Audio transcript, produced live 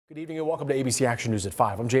Good evening and welcome to ABC Action News at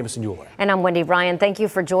 5. I'm Jameson Euler. And I'm Wendy Ryan. Thank you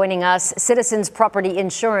for joining us. Citizens Property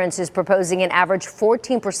Insurance is proposing an average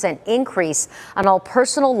 14% increase on all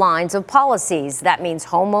personal lines of policies. That means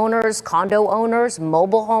homeowners, condo owners,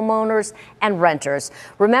 mobile homeowners, and renters.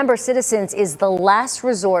 Remember, Citizens is the last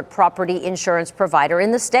resort property insurance provider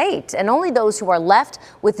in the state, and only those who are left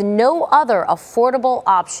with no other affordable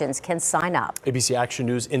options can sign up. ABC Action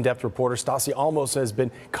News in-depth reporter Stasi Almos has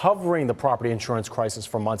been covering the property insurance crisis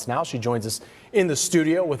for months now. She joins us in the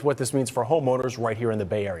studio with what this means for homeowners right here in the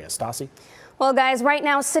Bay Area. Stasi? Well, guys, right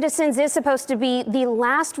now, Citizens is supposed to be the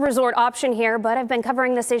last resort option here, but I've been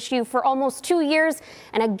covering this issue for almost 2 years,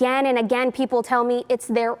 and again, people tell me it's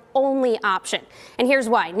their only option. And here's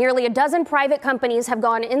why. Nearly a dozen private companies have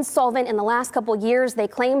gone insolvent in the last couple years, they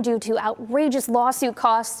claim, due to outrageous lawsuit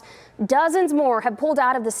costs. Dozens more have pulled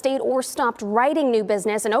out of the state or stopped writing new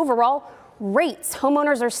business, and overall, rates.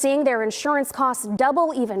 Homeowners are seeing their insurance costs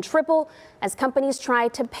double, even triple, as companies try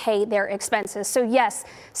to pay their expenses. So yes,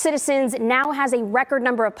 Citizens now has a record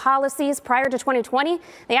number of policies. Prior to 2020,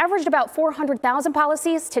 they averaged about 400,000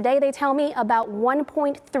 policies. Today, they tell me about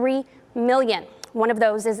 1.3 million. One of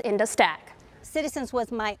those is Inda Stag. Citizens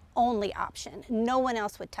was my only option. No one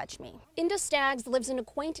else would touch me. Inda Staggs lives in a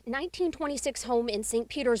quaint 1926 home in St.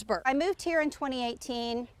 Petersburg. I moved here in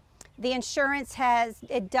 2018. The insurance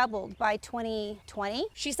it doubled by 2020.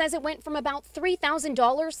 She says it went from about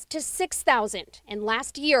 $3,000 to $6,000. And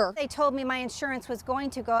last year, they told me my insurance was going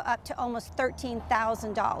to go up to almost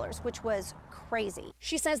 $13,000, which was crazy.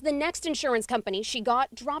 She says the next insurance company she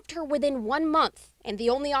got dropped her within 1 month. And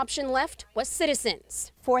the only option left was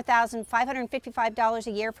Citizens. $4,555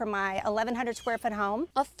 a year for my 1,100 square foot home.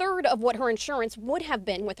 A third of what her insurance would have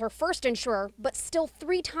been with her first insurer, but still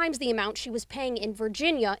 3 times the amount she was paying in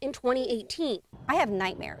Virginia in 2018. I have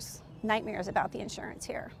nightmares about the insurance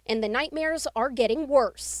here. And the nightmares are getting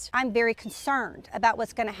worse. I'm very concerned about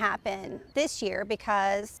what's going to happen this year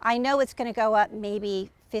because I know it's going to go up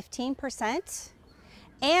maybe 15%.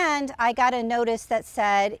 And I got a notice that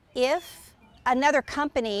said if another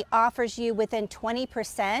company offers you within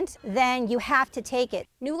 20%, then you have to take it.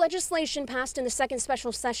 New legislation passed in the second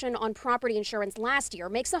special session on property insurance last year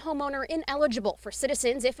makes a homeowner ineligible for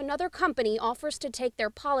Citizens if another company offers to take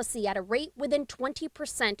their policy at a rate within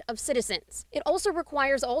 20% of Citizens. It also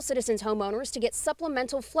requires all Citizens homeowners to get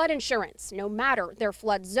supplemental flood insurance, no matter their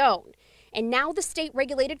flood zone. And now the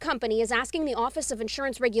state-regulated company is asking the Office of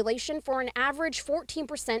Insurance Regulation for an average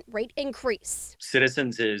 14% rate increase.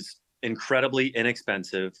 Citizens is incredibly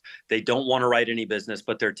inexpensive. They don't want to write any business,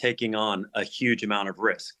 but they're taking on a huge amount of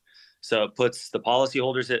risk. So it puts the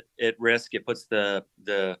policyholders at risk. It puts the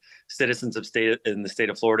citizens in the state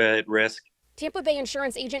of Florida at risk. Tampa Bay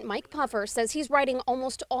insurance agent Mike Puffer says he's writing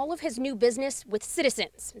almost all of his new business with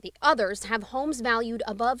Citizens. The others have homes valued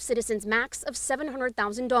above Citizens' max of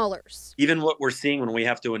 $700,000. Even what we're seeing when we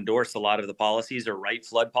have to endorse a lot of the policies or write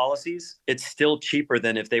flood policies, it's still cheaper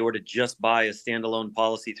than if they were to just buy a standalone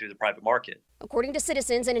policy through the private market. According to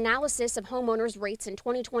Citizens, an analysis of homeowners' rates in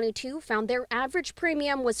 2022 found their average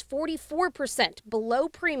premium was 44% below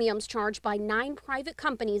premiums charged by 9 private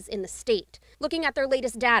companies in the state. Looking at their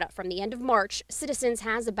latest data from the end of March, Citizens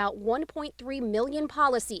has about 1.3 million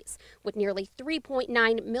policies, with nearly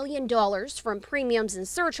 $3.9 million from premiums and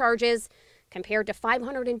surcharges, compared to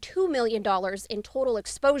 $502 million in total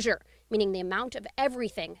exposure, meaning the amount of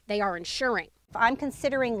everything they are insuring. If I'm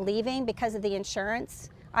considering leaving because of the insurance,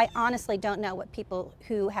 I honestly don't know what people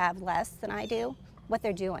who have less than I do, what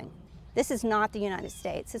they're doing. This is not the United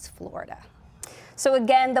States, it's Florida. So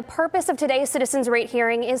again, the purpose of today's Citizens Rate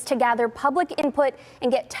hearing is to gather public input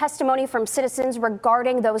and get testimony from citizens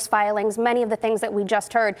regarding those filings, many of the things that we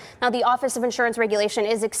just heard. Now, the Office of Insurance Regulation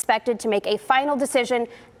is expected to make a final decision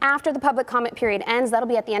after the public comment period ends. That'll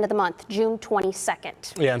be at the end of the month, June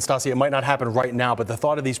 22nd. Yeah, and Stasi, it might not happen right now, but the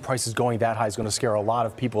thought of these prices going that high is going to scare a lot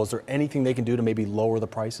of people. Is there anything they can do to maybe lower the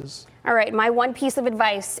prices? All right, my one piece of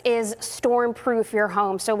advice is storm-proof your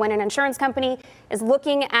home. So when an insurance company is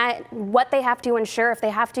looking at what they have to insure, if they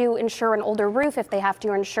have to insure an older roof, if they have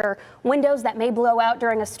to insure windows that may blow out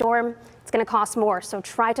during a storm, it's going to cost more. So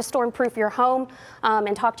try to storm-proof your home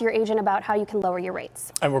and talk to your agent about how you can lower your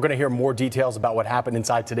rates. And we're going to hear more details about what happened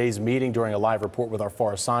inside today's meeting during a live report with our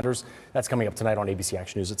Forrest Saunders. That's coming up tonight on ABC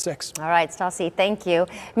Action News at 6. All right, Stasi, thank you.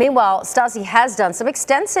 Meanwhile, Stasi has done some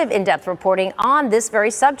extensive in-depth reporting on this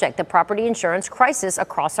very subject, the property insurance crisis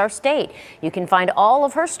across our state. You can find all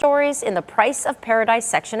of her stories in the Price of Paradise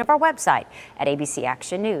section of our website at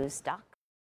abcactionnews.com.